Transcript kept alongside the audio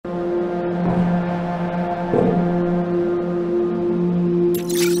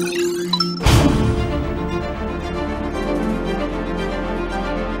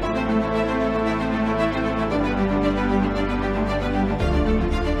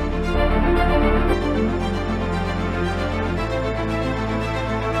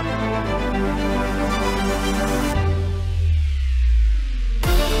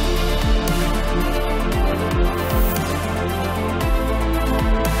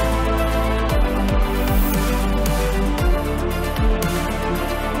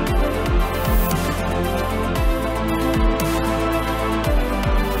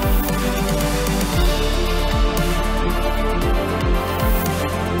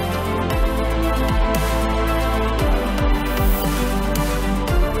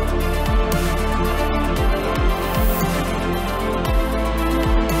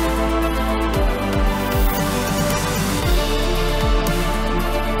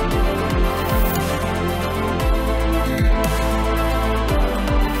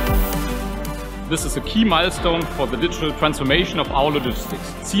this is a key milestone for the digital transformation of our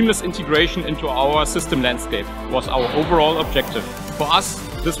logistics. Seamless integration into our system landscape was our overall objective. For us,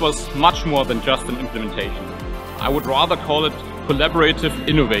 this was much more than just an implementation. I would rather call it collaborative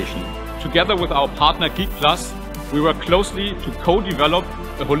innovation. Together with our partner Geek Plus, we work closely to co-develop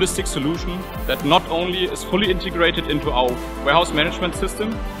a holistic solution that not only is fully integrated into our warehouse management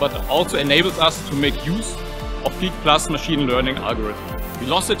system, but also enables us to make use of Geek Plus machine learning algorithms.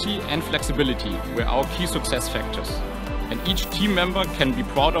 Velocity and flexibility were our key success factors, and each team member can be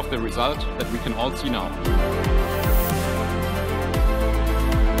proud of the result that we can all see now.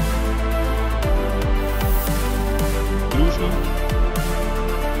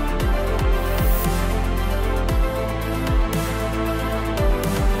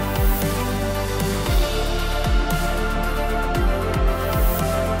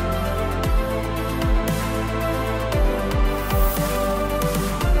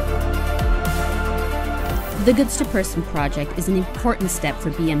 The Goods-to-Person project is an important step for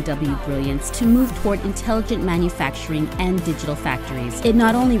BMW Brilliance to move toward intelligent manufacturing and digital factories. It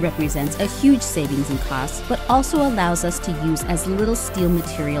not only represents a huge savings in costs, but also allows us to use as little steel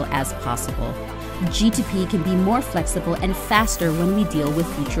material as possible. G2P can be more flexible and faster when we deal with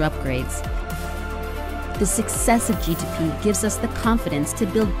future upgrades. The success of G2P gives us the confidence to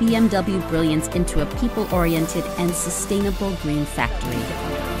build BMW Brilliance into a people-oriented and sustainable green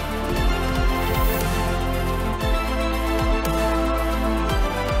factory.